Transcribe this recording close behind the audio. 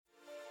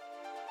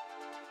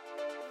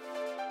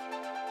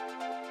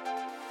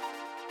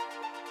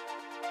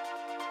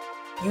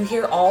You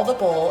hear all the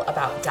bull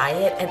about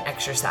diet and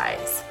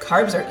exercise.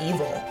 Carbs are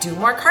evil. Do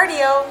more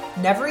cardio.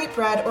 Never eat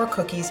bread or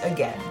cookies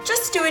again.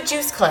 Just do a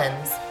juice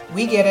cleanse.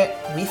 We get it.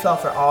 We fell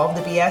for all of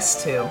the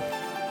BS too.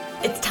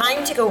 It's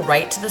time to go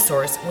right to the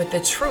source with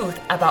the truth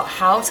about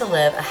how to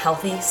live a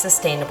healthy,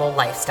 sustainable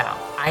lifestyle.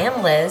 I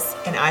am Liz.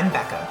 And I'm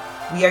Becca.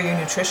 We are your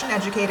nutrition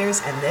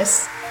educators, and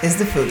this is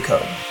The Food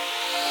Code.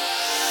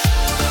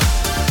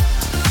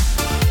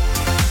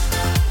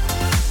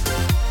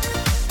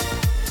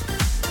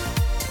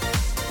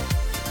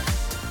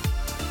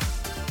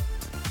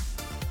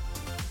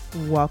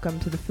 Welcome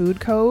to The Food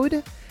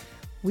Code.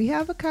 We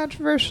have a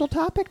controversial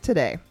topic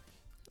today.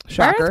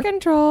 Shocker. Birth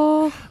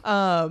control.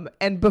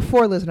 And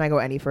before Liz and I go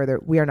any further,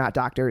 we are not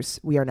doctors.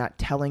 We are not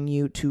telling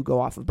you to go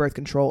off of birth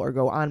control or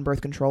go on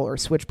birth control or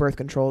switch birth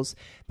controls.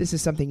 This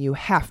is something you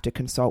have to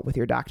consult with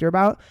your doctor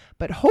about.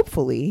 But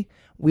hopefully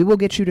we will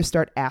get you to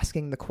start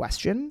asking the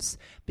questions,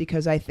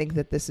 because I think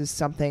that this is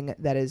something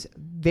that is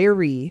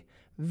very,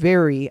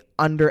 very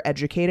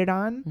undereducated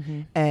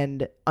on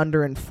and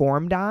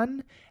underinformed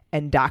on.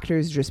 And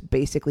doctors just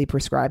basically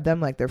prescribe them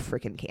like they're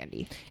freaking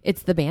candy.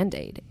 It's the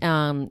Band-Aid.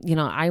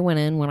 I went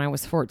in when I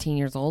was 14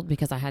 years old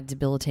because I had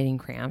debilitating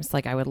cramps.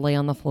 Like, I would lay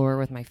on the floor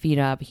with my feet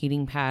up,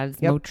 heating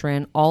pads,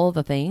 Motrin, all of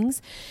the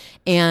things.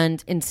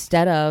 And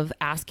instead of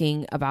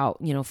asking about,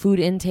 food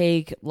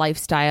intake,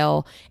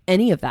 lifestyle,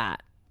 any of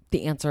that,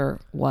 the answer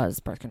was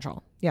birth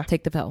control. Yeah.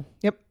 Take the pill.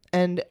 Yep.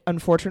 And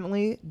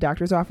unfortunately,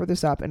 doctors offer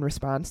this up in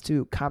response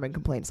to common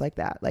complaints like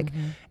that, like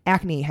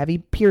acne, heavy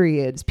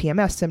periods,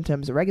 PMS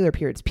symptoms, irregular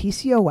periods,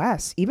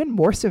 PCOS, even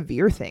more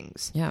severe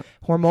things,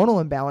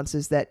 hormonal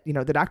imbalances that,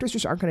 the doctors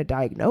just aren't going to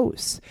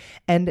diagnose.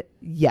 And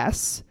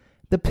yes,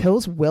 the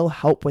pills will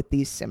help with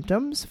these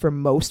symptoms for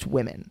most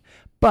women,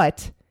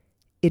 but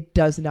it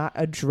does not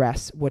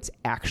address what's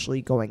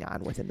actually going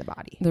on within the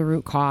body. The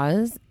root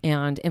cause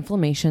and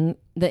inflammation,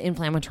 the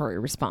inflammatory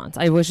response.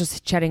 I was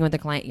just chatting with a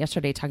client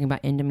yesterday talking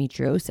about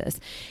endometriosis.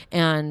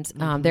 And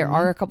there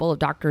are a couple of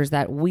doctors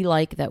that we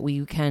like that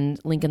we can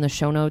link in the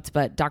show notes,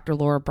 but Dr.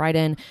 Laura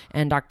Bryden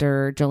and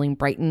Dr. Jolene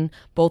Brighton,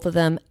 both of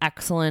them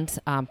excellent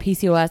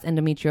PCOS,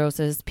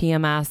 endometriosis,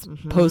 PMS,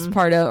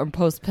 postpartum or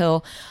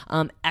post-pill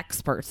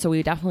experts. So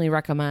we definitely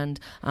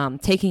recommend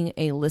taking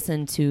a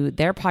listen to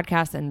their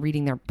podcast and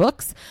reading their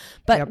books.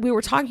 But we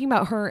were talking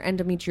about her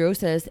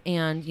endometriosis,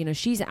 and,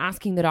 she's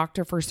asking the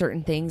doctor for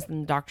certain things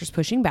and the doctor's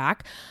pushing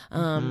back,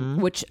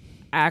 which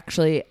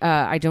actually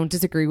I don't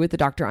disagree with the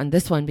doctor on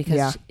this one,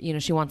 because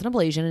she wants an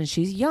ablation and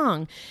she's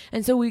young.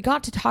 And so we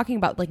got to talking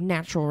about like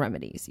natural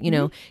remedies,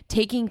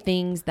 taking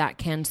things that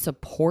can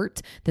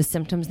support the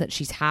symptoms that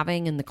she's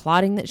having and the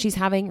clotting that she's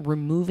having,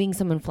 removing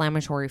some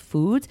inflammatory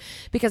foods.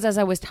 Because as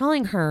I was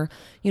telling her,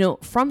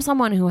 from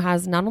someone who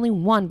has not only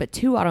one but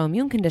two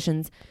autoimmune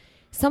conditions,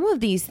 some of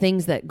these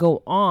things that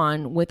go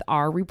on with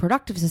our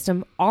reproductive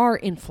system are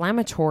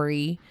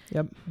inflammatory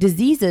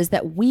diseases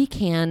that we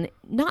can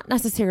not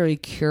necessarily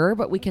cure,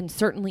 but we can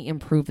certainly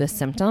improve the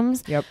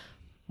symptoms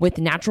with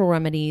natural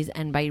remedies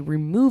and by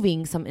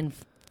removing some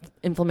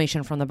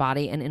inflammation from the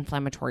body and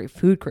inflammatory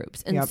food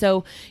groups. And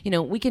so,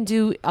 we can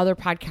do other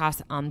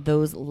podcasts on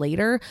those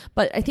later,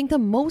 but I think the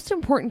most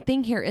important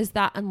thing here is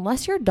that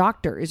unless your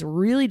doctor is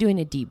really doing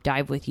a deep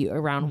dive with you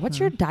around what's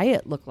your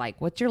diet look like,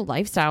 what's your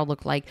lifestyle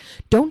look like,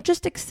 don't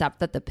just accept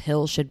that the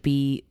pill should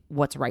be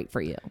what's right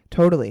for you.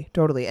 Totally.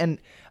 And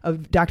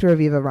Dr.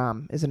 Aviva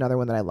Ram is another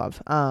one that I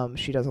love.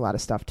 She does a lot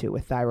of stuff too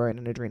with thyroid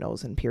and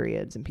adrenals and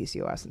periods and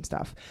PCOS and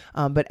stuff.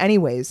 But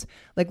anyways,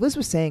 like Liz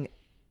was saying,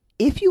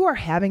 if you are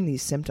having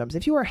these symptoms,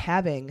 if you are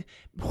having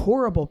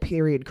horrible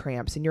period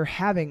cramps and you're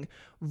having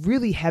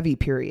really heavy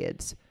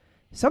periods,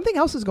 something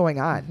else is going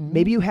on.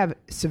 Maybe you have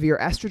severe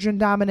estrogen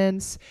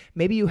dominance.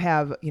 Maybe you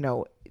have,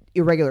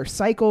 irregular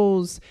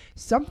cycles.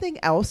 Something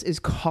else is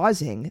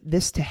causing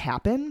this to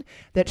happen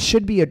that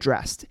should be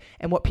addressed.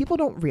 And what people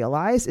don't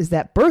realize is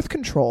that birth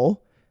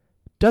control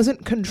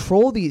doesn't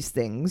control these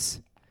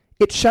things.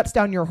 It shuts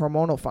down your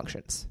hormonal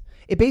functions.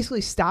 It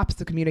basically stops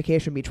the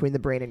communication between the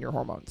brain and your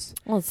hormones.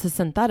 Well, it's a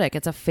synthetic.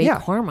 It's a fake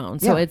hormone.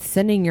 So it's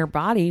sending your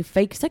body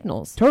fake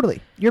signals. Totally.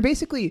 You're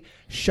basically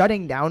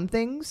shutting down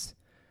things,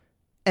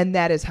 and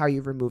that is how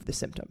you remove the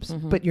symptoms.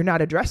 But you're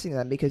not addressing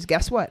them, because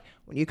guess what?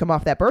 When you come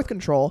off that birth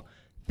control,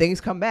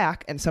 things come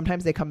back, and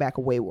sometimes they come back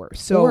way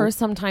worse. Or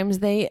sometimes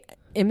they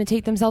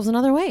imitate themselves in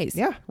other ways.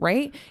 Yeah.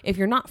 Right? If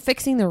you're not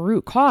fixing the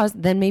root cause,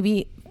 then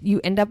maybe you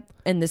end up,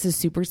 and this is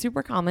super,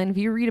 super common, if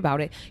you read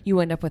about it, you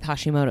end up with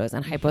Hashimoto's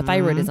and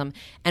hypothyroidism.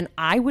 And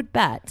I would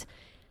bet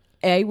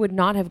I would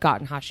not have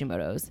gotten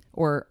Hashimoto's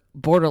or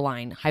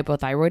borderline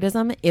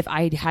hypothyroidism if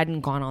I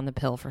hadn't gone on the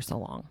pill for so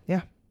long.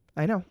 Yeah,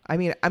 I know. I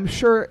mean, I'm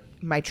sure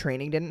my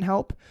training didn't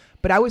help,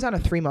 but I was on a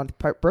 3-month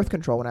birth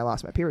control when I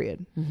lost my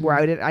period, where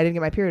I didn't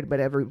get my period, but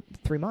every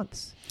 3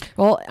 months.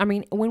 Well, I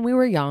mean, when we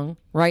were young,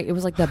 right, it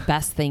was like the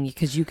best thing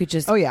because you could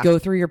just go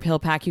through your pill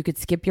pack. You could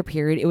skip your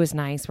period. It was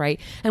nice, right?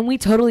 And we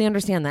totally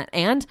understand that.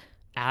 And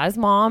as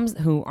moms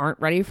who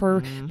aren't ready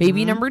for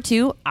baby number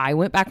 2, I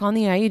went back on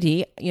the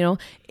IUD.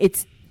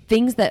 It's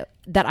things that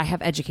I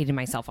have educated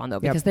myself on, though,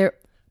 because they're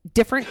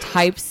different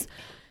types.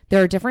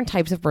 there are different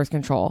types of birth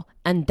control,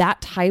 and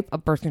that type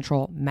of birth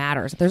control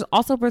matters. There's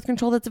also birth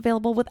control that's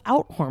available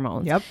without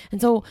hormones. Yep. And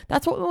so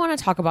that's what we want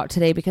to talk about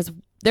today, because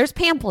there's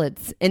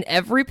pamphlets in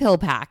every pill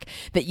pack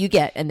that you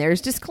get, and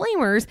there's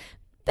disclaimers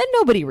that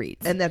nobody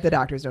reads. And that the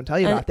doctors don't tell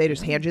you about. They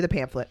just hand you the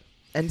pamphlet.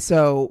 And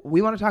so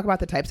we want to talk about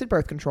the types of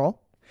birth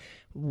control,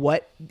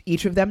 what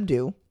each of them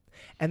do.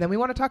 And then we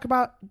want to talk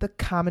about the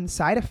common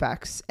side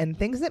effects and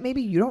things that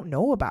maybe you don't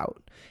know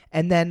about.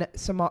 And then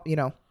some,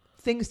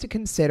 things to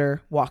consider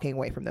walking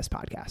away from this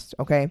podcast.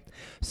 Okay.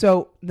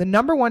 So the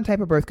number one type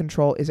of birth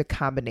control is a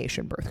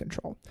combination birth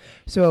control.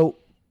 So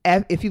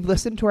if you've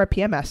listened to our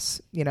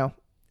PMS,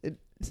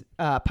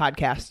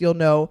 podcast, you'll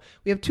know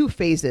we have two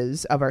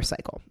phases of our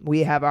cycle.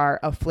 We have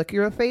our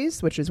follicular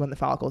phase, which is when the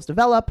follicles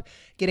develop,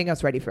 getting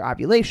us ready for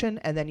ovulation.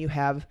 And then you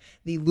have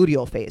the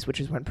luteal phase,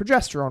 which is when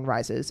progesterone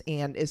rises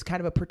and is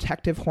kind of a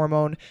protective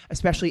hormone,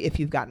 especially if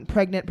you've gotten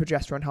pregnant.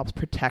 Progesterone helps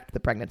protect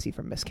the pregnancy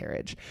from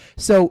miscarriage.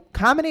 So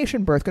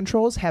combination birth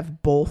controls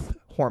have both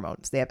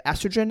hormones. They have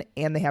estrogen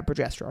and they have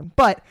progesterone,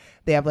 but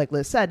they have, like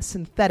Liz said,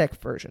 synthetic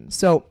versions.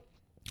 So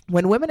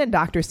when women and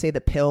doctors say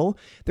the pill,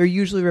 they're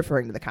usually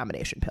referring to the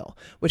combination pill,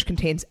 which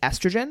contains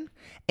estrogen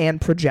and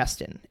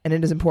progestin. And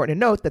it is important to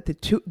note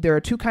that there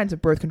are two kinds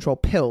of birth control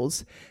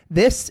pills,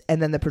 this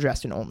and then the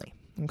progestin only.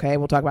 Okay,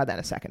 we'll talk about that in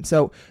a second.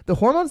 So the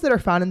hormones that are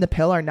found in the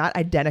pill are not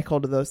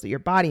identical to those that your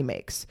body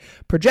makes.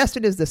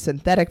 Progestin is the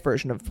synthetic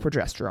version of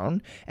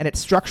progesterone, and it's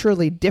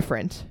structurally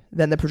different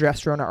than the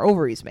progesterone our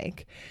ovaries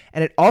make.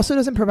 And it also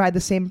doesn't provide the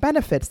same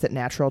benefits that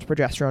natural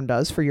progesterone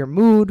does for your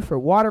mood, for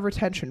water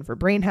retention, for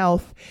brain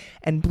health,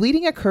 and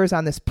bleeding occurs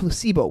on this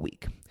placebo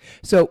week.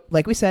 So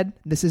like we said,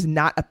 this is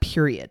not a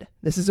period.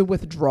 This is a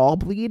withdrawal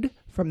bleed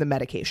from the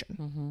medication.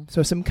 Mm-hmm.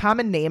 So some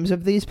common names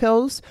of these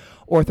pills: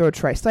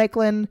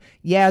 orthotricycline,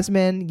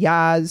 Yasmin,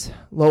 Yaz,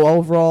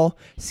 Lovoral,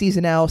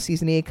 Seasonal,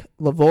 Seasonique,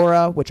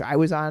 Lavora, which I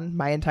was on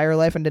my entire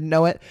life and didn't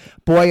know it,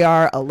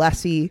 Boyar,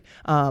 Alessi.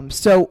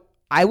 So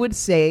I would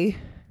say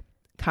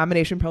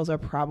combination pills are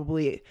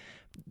probably,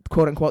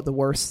 quote unquote, the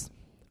worst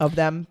of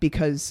them,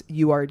 because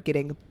you are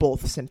getting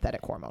both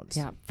synthetic hormones.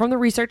 Yeah. From the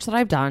research that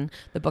I've done,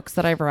 the books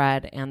that I've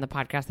read, and the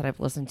podcasts that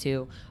I've listened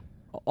to,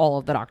 all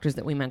of the doctors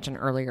that we mentioned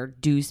earlier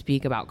do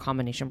speak about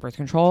combination birth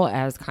control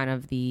as kind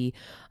of the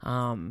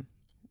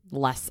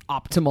less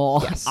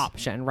optimal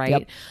option,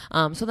 right?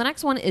 Yep. So the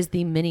next one is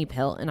the mini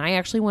pill. And I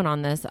actually went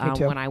on this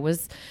when I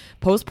was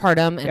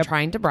postpartum and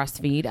trying to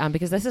breastfeed,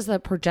 because this is the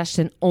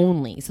progestin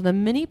only. So the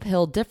mini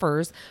pill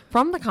differs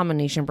from the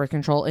combination birth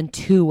control in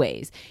two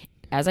ways.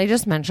 As I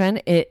just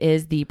mentioned, it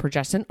is the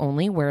progestin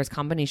only, whereas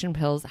combination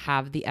pills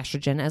have the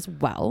estrogen as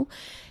well.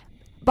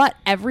 But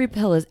every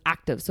pill is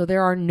active, so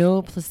there are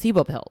no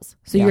placebo pills.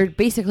 So you're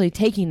basically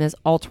taking this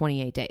all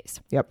 28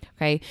 days. Yep.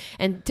 Okay.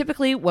 And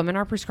typically women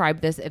are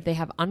prescribed this if they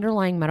have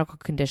underlying medical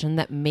condition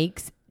that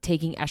makes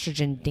taking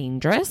estrogen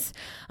dangerous.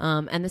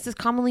 And this is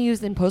commonly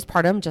used in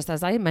postpartum. Just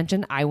as I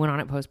mentioned, I went on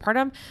it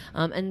postpartum.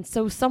 And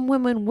so some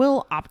women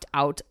will opt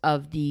out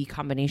of the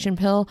combination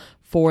pill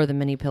for the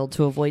mini pill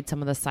to avoid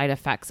some of the side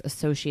effects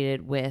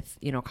associated with,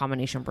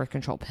 combination birth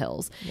control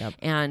pills. Yep.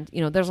 And,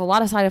 there's a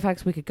lot of side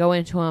effects. We could go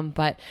into them,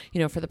 but,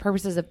 for the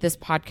purposes of this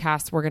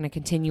podcast, we're going to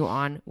continue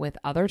on with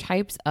other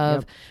types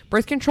of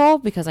birth control,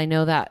 because I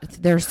know that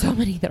there's so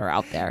many that are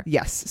out there.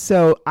 Yes.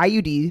 So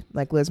IUD,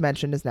 like Liz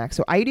mentioned, is next.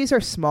 So IUDs are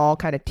small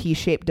kind of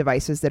T-shaped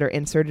devices that are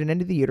inserted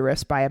into the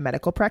uterus by a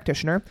medical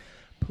practitioner.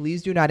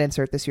 Please do not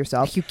insert this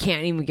yourself. You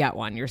can't even get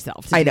one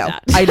yourself. I know.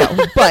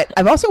 But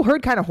I've also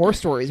heard kind of horror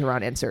stories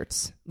around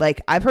inserts.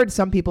 Like, I've heard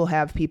some people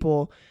have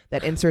people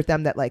that insert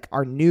them that like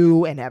are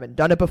new and haven't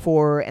done it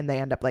before, and they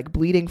end up like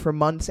bleeding for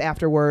months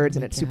afterwards,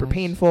 and it's super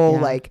painful.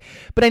 Yeah.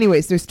 But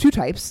anyways, there's two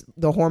types: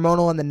 the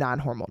hormonal and the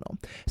non-hormonal.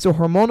 So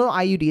hormonal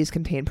IUDs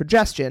contain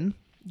progestin,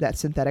 that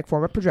synthetic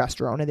form of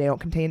progesterone, and they don't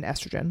contain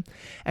estrogen.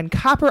 And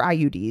copper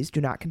IUDs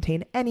do not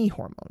contain any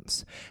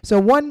hormones. So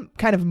one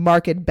kind of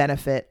marked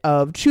benefit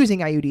of choosing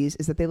IUDs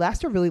is that they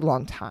last a really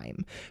long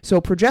time. So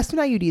progestin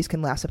IUDs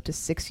can last up to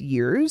 6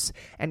 years,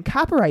 and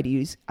copper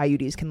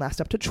IUDs can last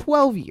up to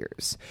 12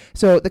 years.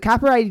 So the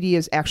copper IUD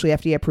is actually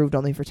FDA approved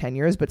only for 10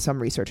 years, but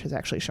some research has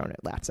actually shown it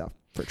lasts up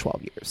for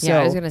 12 years. Yeah, so,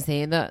 I was going to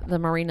say the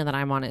Marina that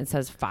I'm on, it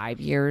says 5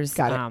 years.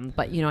 Got it.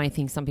 But, I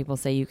think some people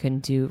say you can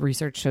do,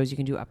 research shows you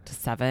can do up to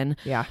 7.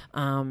 Yeah.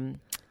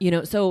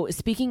 So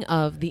speaking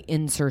of the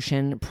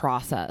insertion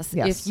process,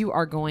 if you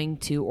are going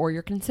to, or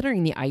you're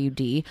considering the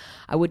IUD,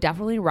 I would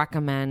definitely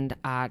recommend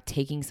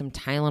taking some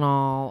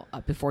Tylenol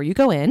before you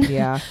go in.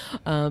 Yeah.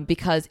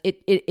 Because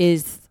it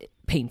is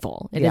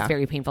painful. It is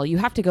very painful. You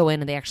have to go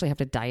in and they actually have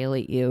to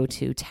dilate you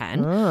to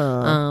 10.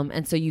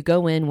 And so you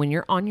go in when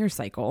you're on your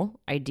cycle.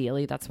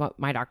 Ideally, that's what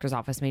my doctor's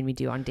office made me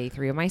do on day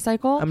 3 of my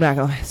cycle. I'm not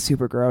gonna lie,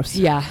 super gross.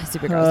 Yeah,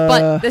 super gross.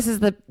 But this is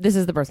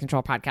the birth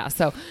control podcast.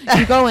 So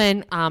you go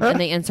in and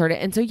they insert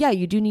it. And so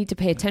you do need to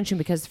pay attention,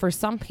 because for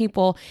some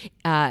people,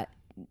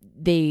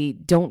 they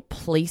don't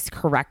place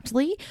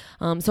correctly.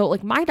 So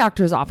like my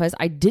doctor's office,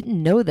 I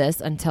didn't know this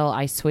until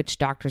I switched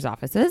doctor's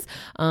offices,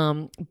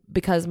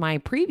 because my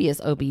previous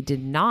OB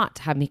did not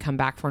have me come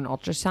back for an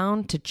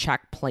ultrasound to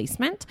check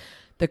placement.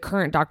 the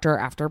current doctor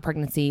after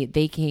pregnancy,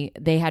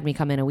 they had me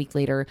come in a week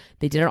later.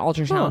 They did an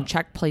ultrasound,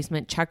 checked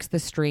placement, checks the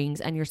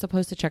strings, and you're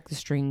supposed to check the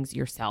strings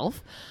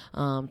yourself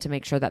to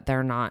make sure that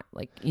they're not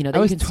like, you know,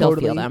 that you can still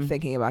feel them.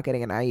 Thinking about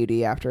getting an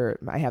IUD after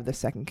I have the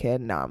second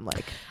kid. Now I'm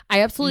like,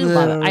 I absolutely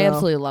love it. I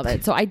absolutely love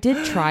it. So I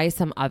did try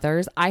some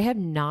others. I have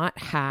not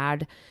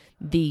had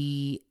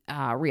the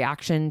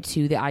reaction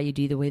to the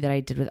IUD the way that I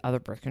did with other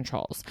birth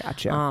controls.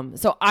 Gotcha.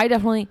 So I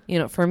definitely, you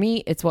know, for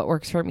me, it's what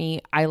works for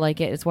me. I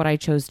like it. It's what I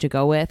chose to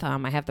go with.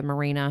 I have the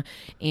Mirena,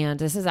 and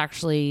this is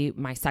actually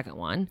my second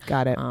one.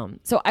 Got it.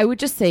 So I would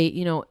just say,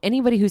 you know,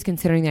 anybody who's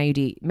considering the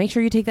IUD, make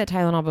sure you take that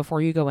Tylenol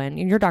before you go in,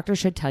 and your doctor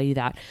should tell you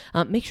that.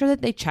 Make sure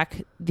that they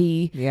check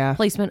the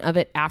placement of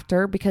it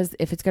after, because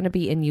if it's going to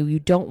be in you, you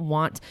don't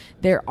want,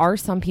 there are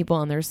some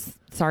people, and there's,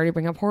 sorry to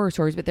bring up horror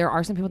stories, but there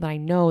are some people that I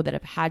know that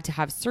have had to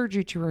have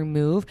surgery to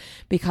remove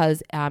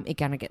because it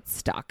kind of gets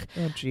stuck.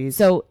 Oh, geez.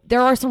 So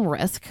there are some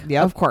risk,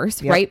 of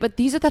course, right? But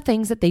these are the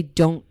things that they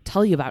don't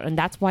tell you about. And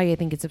that's why I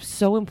think it's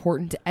so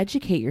important to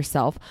educate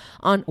yourself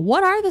on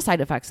what are the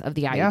side effects of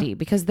the IUD,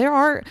 because there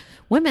are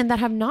women that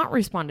have not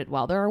responded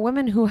well. There are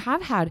women who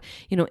have had,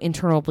 you know,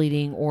 internal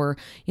bleeding or,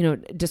 you know,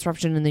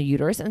 disruption in the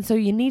uterus. And so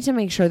you need to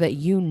make sure that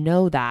you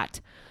know that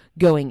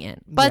going in,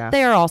 but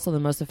they are also the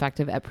most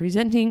effective at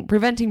preventing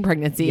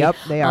pregnancy. Yep,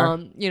 they are.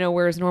 You know,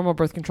 whereas normal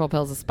birth control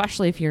pills,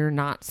 especially if you're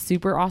not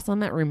super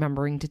awesome at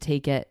remembering to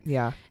take it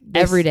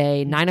every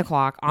day, 9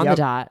 o'clock on the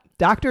dot.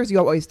 Doctors, you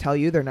always tell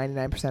you they're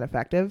 99%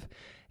 effective.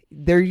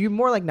 They're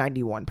more like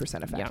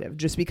 91% effective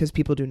just because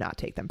people do not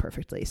take them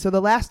perfectly. So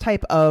the last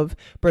type of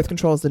birth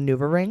control is the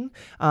NuvaRing.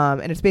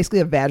 And it's basically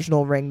a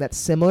vaginal ring that's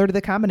similar to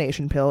the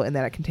combination pill in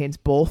that it contains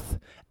both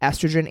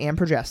estrogen and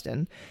progestin.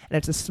 And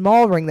it's a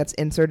small ring that's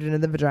inserted into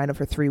the vagina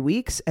for 3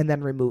 weeks and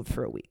then removed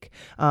for a week.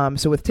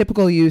 So with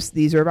typical use,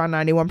 these are about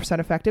 91%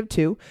 effective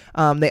too.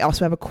 They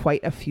also have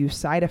quite a few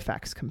side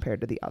effects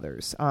compared to the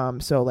others.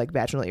 So like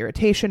vaginal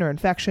irritation or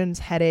infections,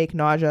 headache,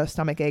 nausea,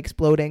 stomach aches,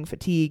 bloating,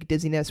 fatigue,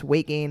 dizziness,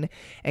 weight gain,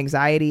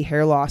 anxiety,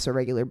 hair loss, or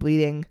regular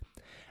bleeding.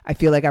 I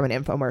feel like I'm an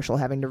infomercial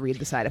having to read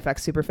the side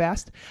effects super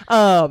fast.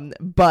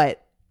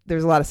 But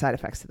there's a lot of side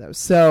effects to those.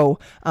 So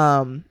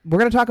we're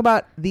going to talk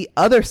about the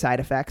other side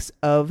effects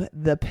of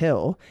the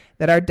pill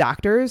that our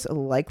doctors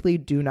likely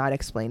do not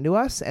explain to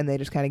us. And they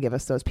just kind of give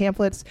us those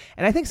pamphlets.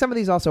 And I think some of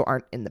these also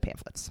aren't in the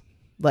pamphlets,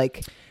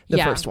 like the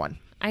first one.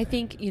 I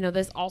think, you know,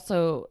 this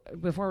also,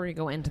 before we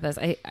go into this,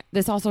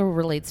 this also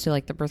relates to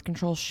like the birth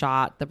control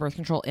shot, the birth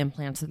control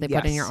implants that they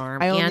put in your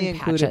arm, I only and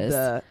included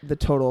patches. the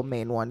total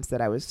main ones that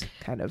I was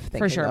kind of thinking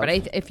for sure. of.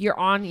 But if you're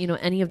on, you know,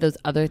 any of those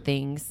other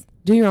things,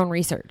 do your own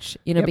research,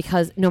 you know,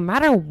 because no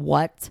matter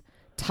what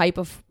type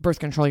of birth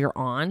control you're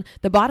on,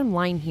 the bottom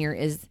line here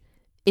is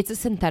it's a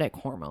synthetic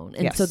hormone.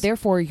 And so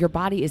therefore your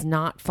body is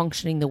not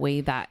functioning the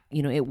way that,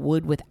 you know, it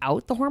would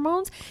without the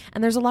hormones.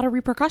 And there's a lot of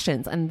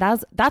repercussions. And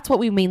that's what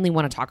we mainly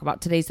want to talk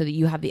about today, so that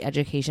you have the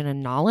education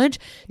and knowledge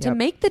to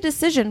make the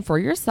decision for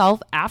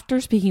yourself after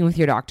speaking with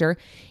your doctor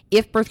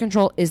if birth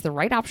control is the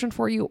right option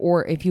for you,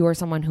 or if you are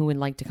someone who would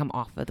like to come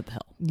off of the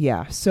pill.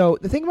 Yeah. So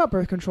the thing about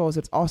birth control is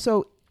it's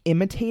also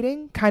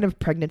imitating kind of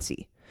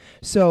pregnancy.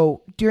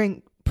 So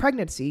during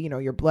pregnancy, you know,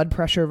 your blood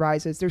pressure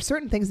rises. There's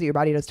certain things that your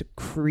body does to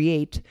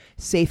create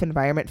safe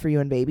environment for you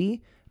and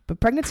baby. But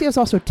pregnancy is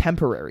also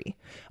temporary.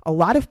 A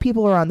lot of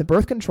people are on the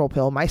birth control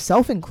pill,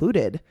 myself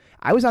included.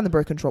 I was on the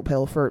birth control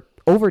pill for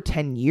over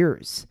 10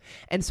 years.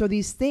 And so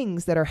these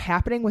things that are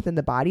happening within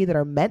the body that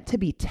are meant to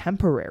be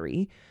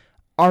temporary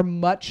are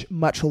much,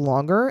 much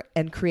longer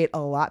and create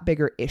a lot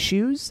bigger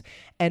issues.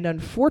 And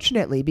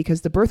unfortunately,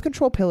 because the birth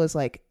control pill is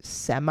like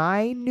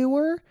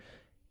semi-newer,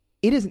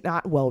 it is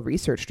not well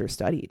researched or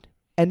studied.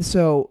 And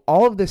so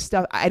all of this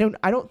stuff, I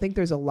don't think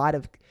there's a lot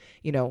of,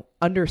 you know,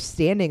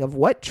 understanding of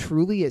what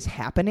truly is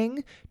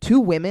happening to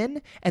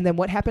women and then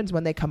what happens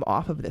when they come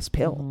off of this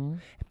pill. Mm-hmm.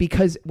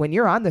 Because when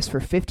you're on this for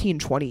 15,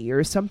 20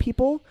 years, some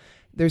people,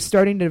 they're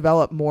starting to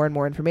develop more and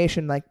more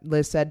information. Like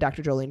Liz said,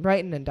 Dr. Jolene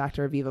Brighton and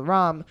Dr. Aviva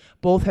Ram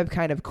both have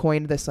kind of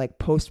coined this like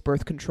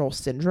post-birth control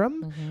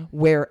syndrome,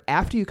 where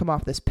after you come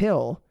off this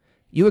pill,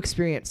 you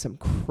experience some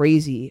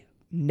crazy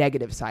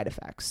negative side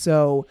effects.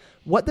 So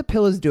what the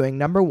pill is doing,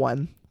 number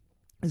one,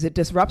 is it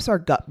disrupts our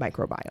gut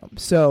microbiome.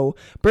 So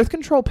birth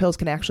control pills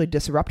can actually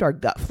disrupt our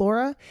gut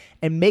flora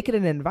and make it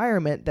an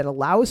environment that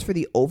allows for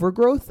the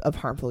overgrowth of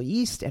harmful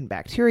yeast and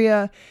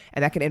bacteria,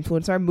 and that can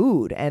influence our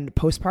mood. And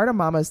postpartum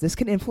mamas, this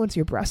can influence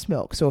your breast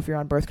milk. So if you're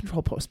on birth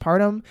control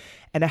postpartum,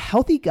 and a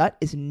healthy gut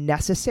is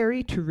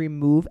necessary to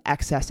remove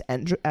excess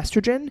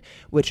estrogen,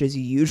 which is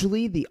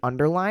usually the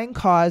underlying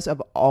cause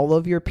of all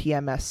of your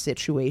PMS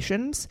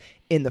situations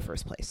in the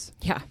first place.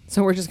 Yeah.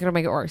 So we're just going to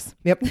make it worse.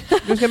 Yep. We're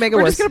just going to make it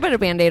worse. worse. Just going to put a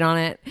Band-Aid on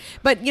it.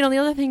 But, you know, the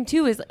other thing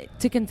too is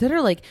to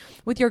consider, like,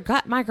 with your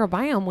gut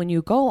microbiome, when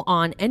you go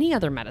on any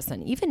other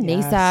medicine, even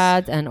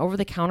NSAIDs and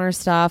over-the-counter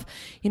stuff,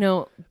 you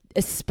know,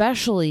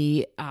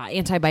 especially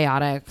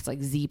antibiotics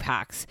like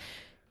Z-Paks,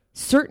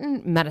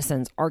 certain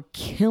medicines are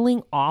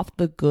killing off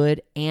the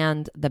good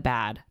and the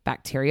bad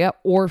bacteria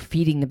or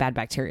feeding the bad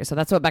bacteria. So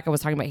that's what Becca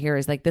was talking about here,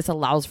 is like this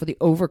allows for the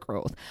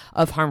overgrowth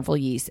of harmful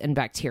yeast and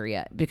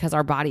bacteria because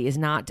our body is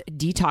not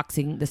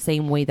detoxing the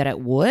same way that it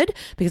would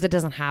because it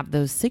doesn't have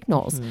those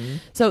signals.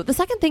 So the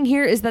second thing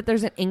here is that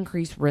there's an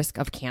increased risk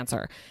of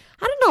cancer.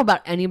 I don't know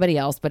about anybody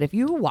else, but if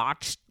you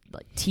watch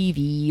like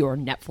TV or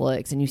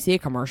Netflix and you see a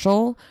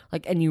commercial,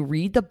 like, and you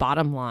read the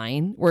bottom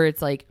line where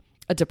it's like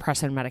a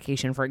depression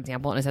medication, for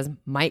example, and it says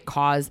might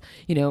cause,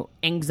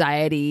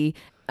 anxiety,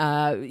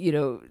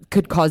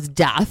 could cause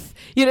death,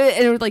 and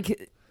it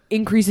like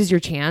increases your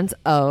chance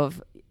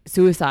of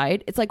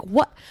suicide. It's like,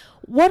 what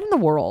in the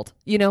world,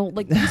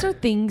 like these are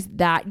things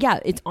that, yeah,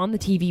 it's on the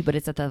TV, but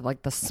it's at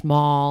the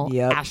small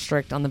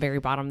asterisk on the very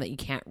bottom that you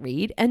can't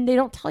read. And they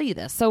don't tell you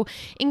this. So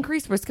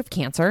increased risk of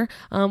cancer,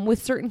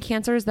 with certain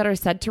cancers that are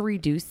said to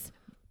reduce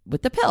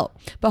with the pill,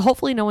 but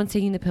hopefully no one's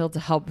taking the pill to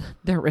help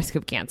their risk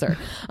of cancer.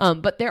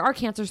 But there are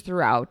cancers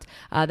throughout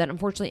that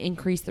unfortunately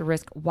increase the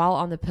risk while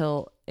on the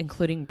pill,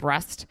 including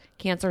breast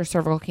cancer,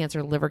 cervical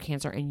cancer, liver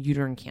cancer, and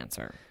uterine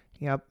cancer.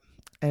 Yep.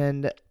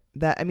 And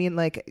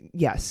that,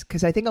 yes,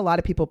 because I think a lot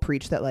of people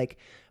preach that like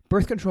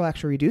birth control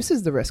actually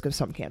reduces the risk of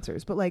some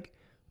cancers, but like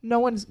no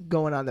one's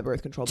going on the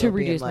birth control to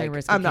reduce my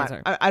risk of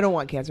cancer. I don't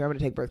want cancer. I'm going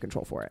to take birth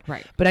control for it.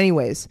 Right. But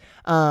anyways,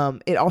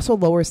 it also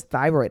lowers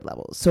thyroid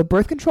levels. So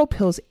birth control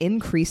pills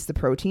increase the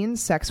proteins,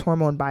 sex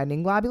hormone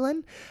binding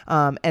globulin,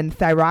 and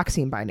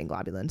thyroxine binding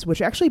globulins,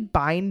 which actually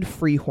bind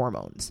free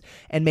hormones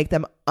and make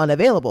them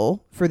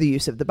unavailable for the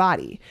use of the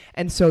body.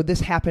 And so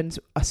this happens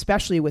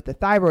especially with the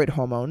thyroid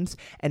hormones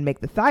and make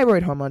the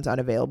thyroid hormones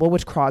unavailable,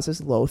 which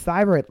causes low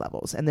thyroid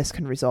levels. And this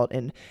can result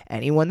in,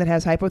 anyone that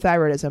has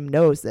hypothyroidism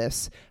knows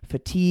this,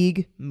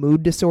 fatigue,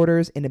 mood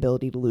disorders,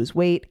 inability to lose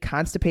weight,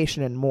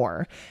 constipation, and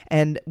more.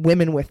 And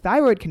women with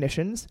thyroid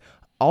conditions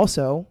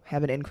also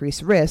have an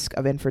increased risk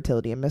of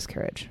infertility and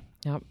miscarriage.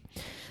 Yep.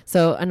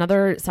 So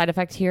another side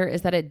effect here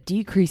is that it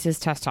decreases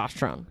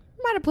testosterone.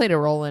 Might have played a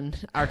role in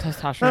our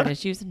testosterone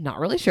issues. Not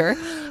really sure.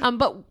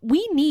 But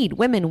women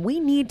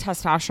need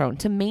testosterone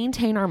to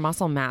maintain our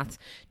muscle mass,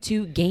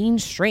 to gain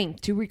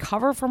strength, to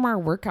recover from our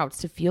workouts,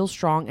 to feel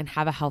strong and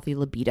have a healthy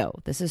libido.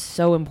 This is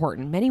so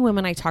important. Many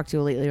women I talk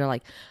to lately are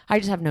like, I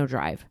just have no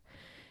drive.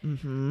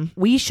 Mm-hmm.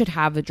 We should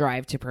have the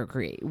drive to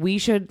procreate. We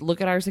should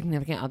look at our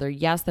significant other.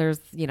 Yes,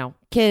 there's,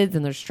 kids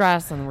and there's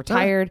stress and we're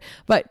tired,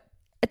 but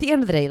at the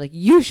end of the day, like,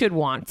 you should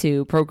want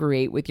to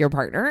procreate with your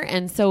partner.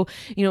 And so,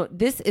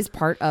 this is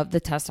part of the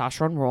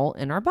testosterone role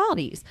in our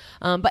bodies.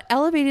 But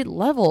elevated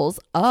levels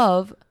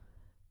of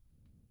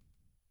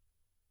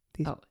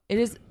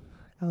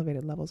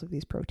elevated levels of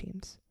these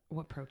proteins.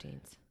 What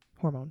proteins?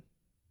 Hormone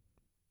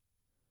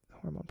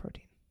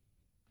protein.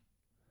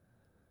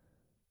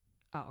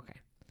 Oh, okay.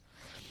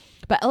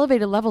 But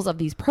elevated levels of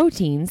these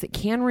proteins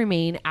can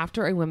remain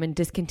after a woman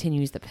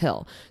discontinues the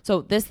pill.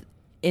 So this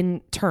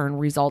in turn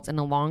results in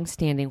a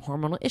long-standing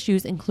hormonal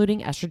issues, including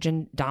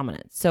estrogen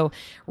dominance. So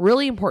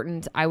really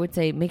important, I would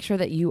say, make sure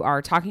that you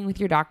are talking with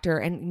your doctor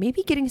and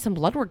maybe getting some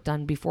blood work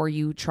done before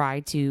you try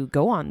to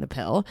go on the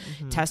pill.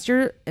 Mm-hmm. Test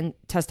your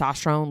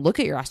testosterone, look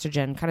at your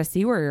estrogen, kind of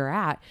see where you're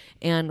at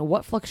and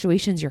what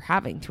fluctuations you're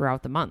having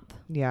throughout the month.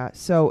 Yeah.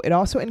 So it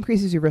also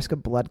increases your risk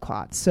of blood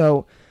clots.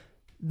 So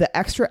the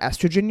extra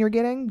estrogen you're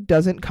getting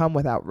doesn't come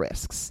without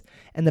risks.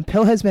 And the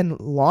pill has been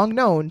long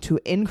known to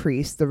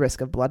increase the risk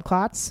of blood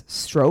clots,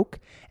 stroke,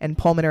 and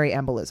pulmonary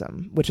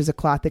embolism, which is a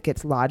clot that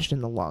gets lodged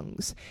in the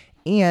lungs.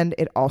 And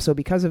it also,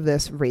 because of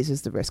this,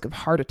 raises the risk of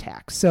heart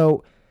attacks.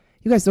 So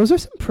you guys, those are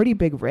some pretty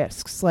big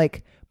risks.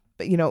 Like,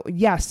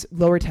 yes,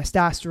 lower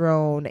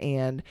testosterone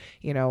and,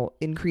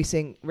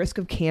 increasing risk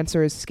of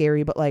cancer is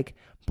scary, but like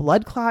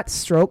blood clots,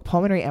 stroke,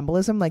 pulmonary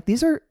embolism, like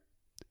these are,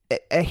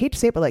 I hate to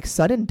say it, but like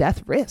sudden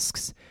death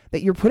risks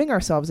that you're putting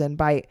ourselves in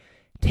by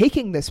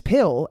taking this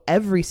pill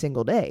every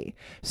single day.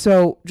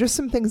 So just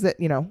some things that,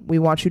 we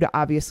want you to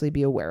obviously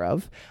be aware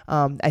of.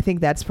 I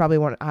think that's probably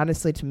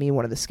honestly to me,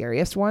 one of the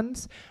scariest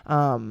ones.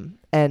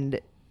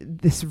 And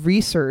this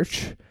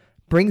research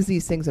brings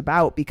these things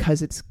about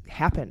because it's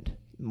happened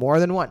more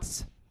than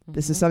once. Mm-hmm.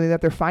 This is something that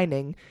they're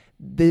finding.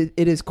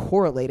 It is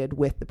correlated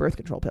with the birth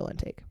control pill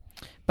intake.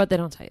 But they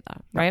don't tell you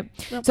that, right?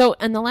 Nope. So,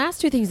 and the last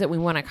two things that we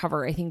want to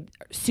cover, I think,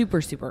 are super,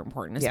 super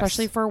important,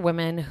 especially for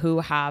women who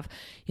have,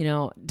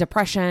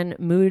 depression,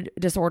 mood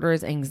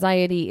disorders,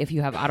 anxiety. If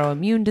you have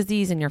autoimmune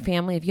disease in your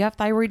family, if you have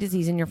thyroid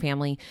disease in your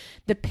family,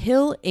 the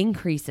pill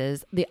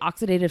increases the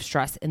oxidative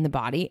stress in the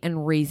body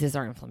and raises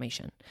our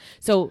inflammation.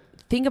 So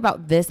think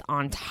about this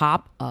on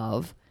top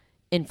of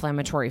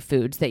inflammatory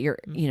foods that you're,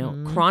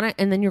 chronic,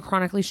 and then you're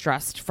chronically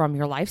stressed from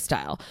your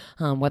lifestyle,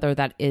 whether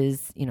that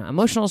is,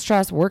 emotional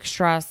stress, work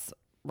stress,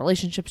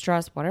 relationship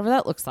stress, whatever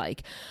that looks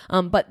like.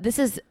 But this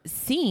is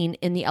seen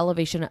in the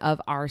elevation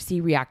of our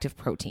C-reactive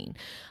protein.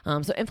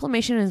 So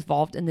inflammation is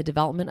involved in the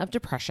development of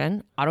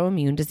depression,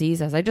 autoimmune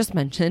disease, as I just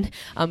mentioned.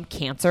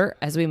 Cancer,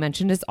 as we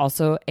mentioned, is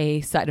also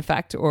a side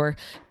effect or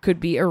could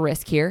be a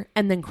risk here.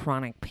 And then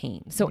chronic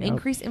pain. So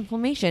increased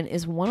inflammation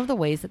is one of the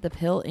ways that the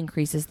pill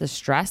increases the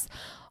stress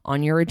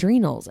on your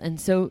adrenals. And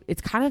so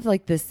it's kind of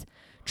like this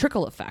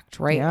trickle effect,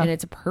 right? Yeah. And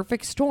it's a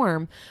perfect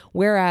storm.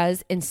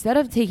 Whereas instead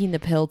of taking the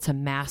pill to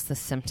mask the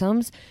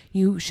symptoms,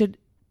 you should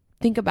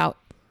think about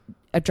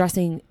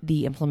addressing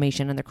the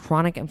inflammation and the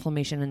chronic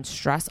inflammation and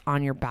stress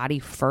on your body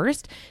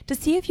first to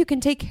see if you can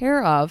take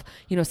care of,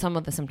 some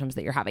of the symptoms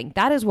that you're having.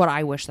 That is what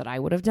I wish that I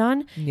would have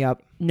done.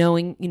 Yep.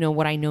 Knowing,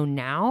 what I know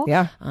now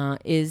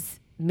is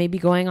maybe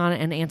going on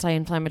an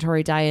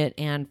anti-inflammatory diet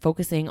and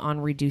focusing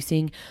on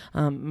reducing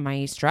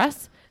my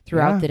stress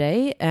throughout the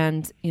day,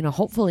 and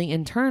hopefully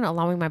in turn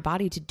allowing my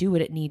body to do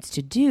what it needs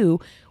to do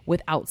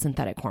without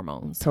synthetic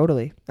hormones.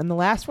 Totally. And the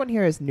last one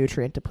here is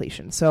nutrient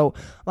depletion. So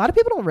a lot of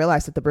people don't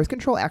realize that the birth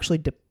control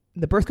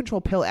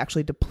pill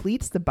actually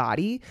depletes the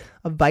body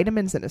of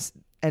vitamins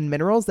and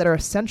minerals that are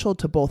essential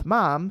to both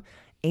mom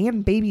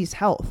and baby's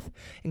health,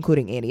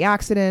 including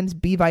antioxidants,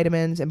 B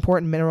vitamins.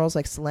 Important minerals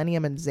like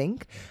selenium and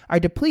zinc are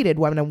depleted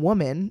when a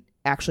woman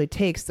actually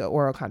takes the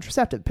oral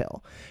contraceptive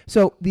pill.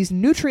 So these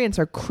nutrients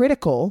are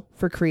critical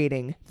for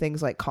creating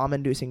things like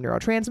calm-inducing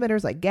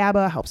neurotransmitters like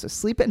GABA, helps us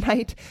sleep at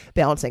night,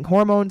 balancing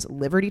hormones,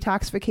 liver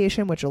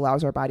detoxification, which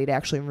allows our body to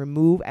actually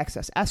remove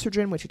excess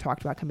estrogen, which you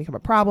talked about can become a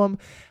problem,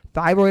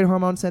 thyroid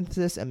hormone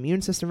synthesis,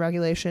 immune system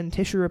regulation,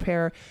 tissue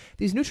repair.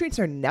 These nutrients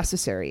are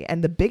necessary.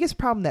 And the biggest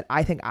problem that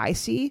I think I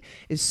see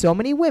is so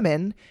many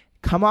women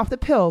come off the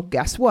pill,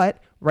 guess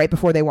what, right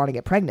before they want to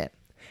get pregnant.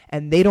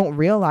 And they don't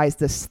realize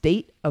the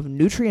state of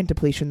nutrient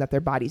depletion that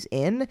their body's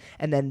in.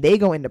 And then they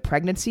go into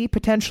pregnancy,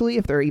 potentially,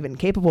 if they're even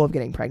capable of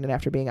getting pregnant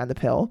after being on the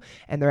pill,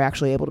 and they're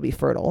actually able to be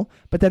fertile.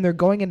 But then they're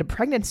going into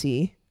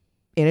pregnancy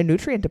in a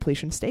nutrient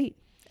depletion state.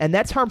 And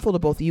that's harmful to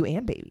both you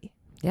and baby.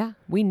 Yeah,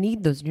 we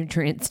need those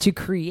nutrients to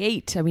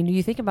create. I mean,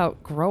 you think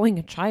about growing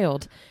a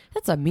child,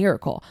 that's a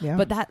miracle. Yeah.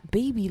 But that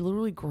baby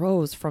literally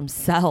grows from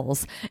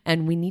cells,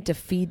 and we need to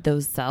feed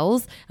those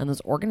cells and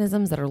those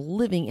organisms that are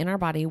living in our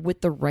body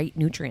with the right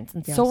nutrients.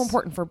 And so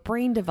important for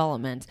brain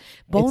development,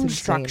 bone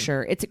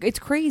structure. It's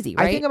crazy,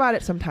 right? I think about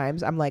it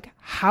sometimes. I'm like,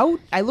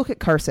 I look at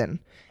Carson,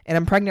 and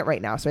I'm pregnant right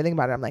now. So I think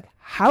about it. I'm like,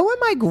 how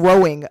am I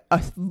growing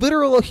a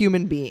literal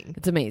human being?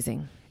 It's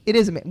amazing. It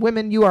is amazing.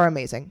 Women, you are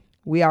amazing.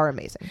 We are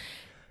amazing.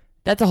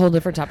 That's a whole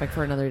different topic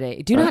for another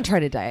day. Do not try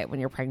to diet when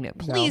you're pregnant.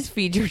 Please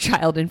feed your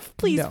child and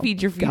please feed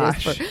your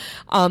fetus for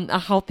a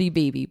healthy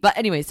baby. But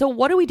anyway, so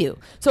what do we do?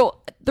 So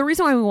the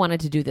reason why we wanted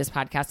to do this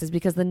podcast is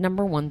because the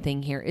number one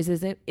thing here is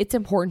it's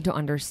important to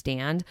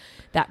understand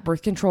that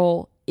birth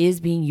control is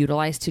being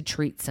utilized to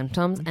treat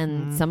symptoms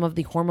and some of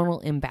the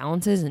hormonal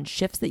imbalances and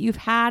shifts that you've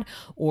had,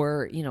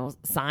 or,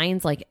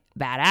 signs like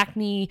bad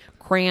acne,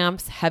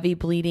 cramps, heavy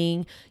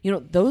bleeding,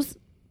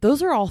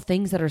 those are all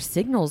things that are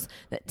signals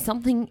that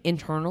something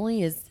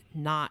internally is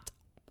not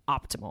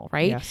optimal,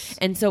 right? Yes.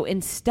 And so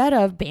instead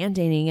of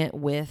band-aiding it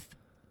with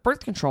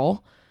birth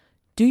control,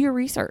 do your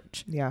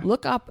research. Yeah.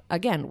 Look up,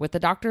 again, with the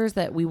doctors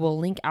that we will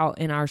link out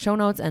in our show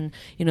notes, and,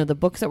 the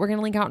books that we're going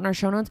to link out in our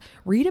show notes.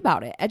 Read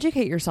about it.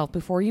 Educate yourself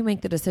before you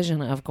make the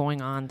decision of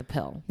going on the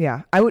pill.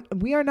 Yeah.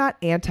 We are not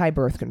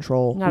anti-birth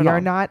control. We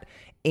are not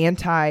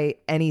anti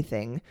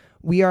anything.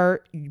 We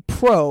are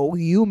pro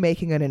you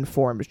making an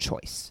informed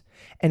choice.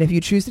 And if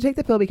you choose to take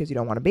the pill because you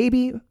don't want a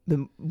baby,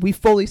 then we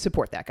fully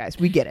support that, guys.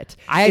 We get it.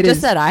 I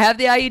just said I have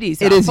the IUD.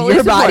 So it is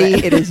your body.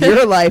 It is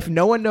your life.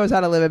 No one knows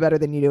how to live it better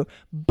than you do.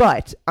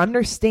 But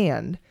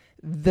understand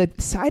the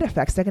side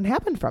effects that can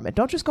happen from it.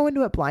 Don't just go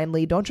into it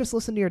blindly. Don't just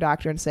listen to your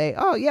doctor and say,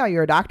 oh, yeah,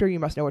 you're a doctor. You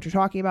must know what you're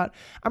talking about.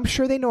 I'm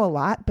sure they know a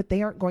lot, but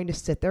they aren't going to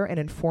sit there and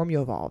inform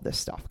you of all of this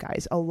stuff,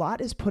 guys. A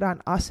lot is put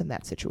on us in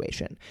that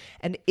situation.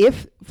 And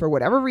if, for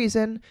whatever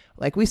reason,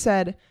 like we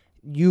said,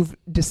 you've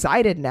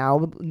decided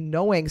now,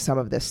 knowing some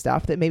of this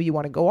stuff, that maybe you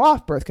want to go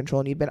off birth control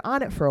and you've been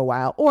on it for a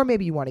while, or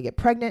maybe you want to get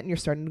pregnant and you're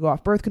starting to go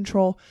off birth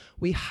control,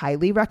 we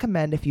highly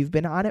recommend, if you've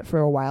been on it for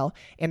a while,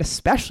 and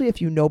especially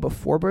if you know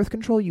before birth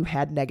control you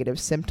had negative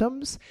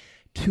symptoms,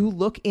 to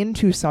look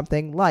into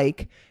something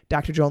like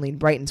Dr. Jolene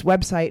Brighton's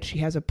website. She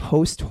has a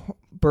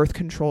post-birth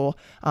control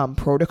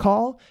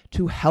protocol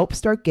to help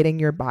start getting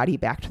your body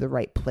back to the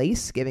right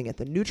place, giving it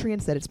the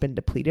nutrients that it's been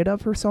depleted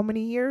of for so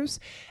many years,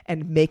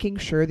 and making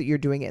sure that you're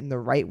doing it in the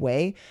right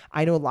way.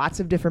 I know lots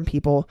of different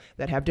people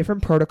that have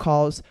different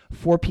protocols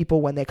for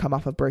people when they come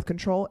off of birth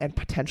control and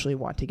potentially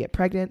want to get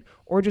pregnant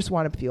or just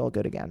want to feel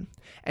good again.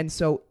 And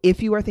so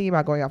if you are thinking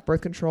about going off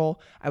birth control,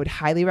 I would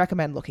highly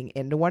recommend looking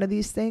into one of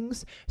these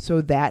things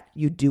so that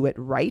you do it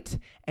right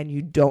and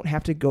you don't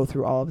have to go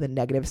through all of the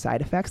negative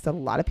side effects that a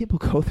lot of people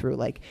go through.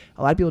 Like,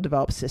 a lot of people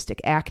develop cystic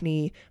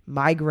acne,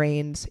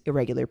 migraines,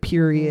 irregular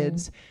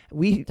periods,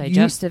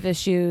 digestive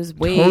issues,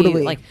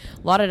 totally. like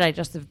a lot of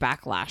digestive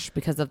backlash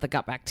because of the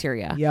gut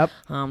bacteria. Yep.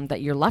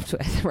 That you're left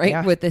with, right?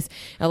 Yeah. With this,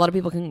 a lot of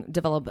people can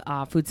develop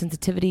food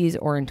sensitivities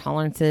or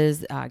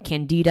intolerances,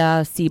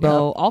 candida,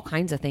 SIBO, all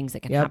kinds of things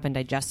that can happen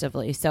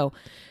digestively. So,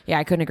 yeah,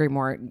 I couldn't agree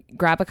more.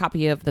 Grab a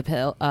copy of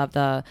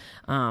the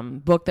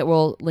book that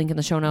we'll link in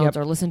the show notes,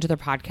 or listen to their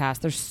podcast.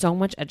 There's so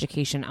much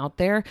education out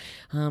there,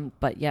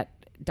 but yet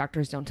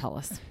doctors don't tell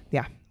us.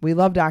 Yeah, we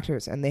love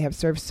doctors, and they have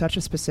served such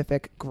a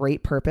specific,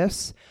 great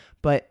purpose.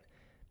 But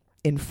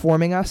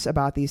informing us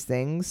about these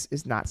things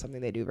is not something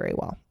they do very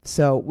well.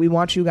 So we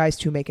want you guys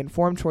to make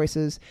informed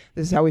choices.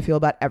 This is how we feel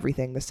about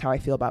everything. This is how I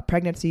feel about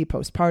pregnancy,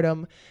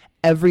 postpartum,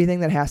 everything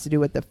that has to do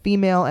with the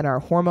female and our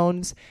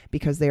hormones,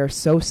 because they are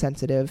so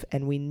sensitive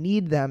and we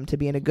need them to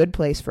be in a good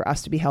place for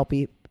us to be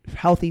healthy,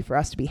 for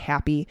us to be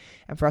happy,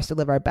 and for us to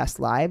live our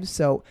best lives.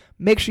 So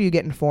make sure you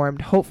get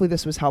informed. Hopefully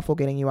this was helpful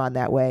getting you on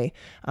that way.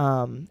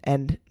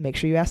 And make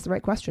sure you ask the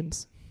right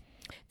questions.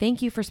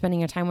 Thank you for spending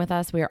your time with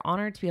us. We are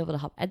honored to be able to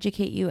help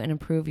educate you and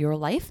improve your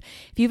life.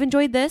 If you've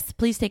enjoyed this,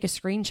 please take a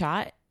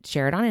screenshot,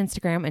 share it on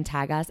Instagram, and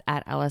tag us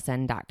at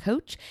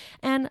lsn.coach,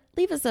 and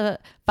leave us a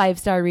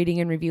 5-star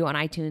rating and review on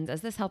iTunes, as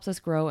this helps us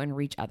grow and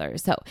reach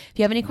others. So if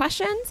you have any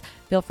questions,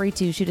 feel free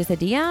to shoot us a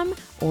DM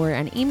or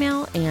an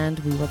email, and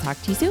we will talk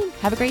to you soon.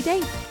 Have a great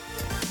day.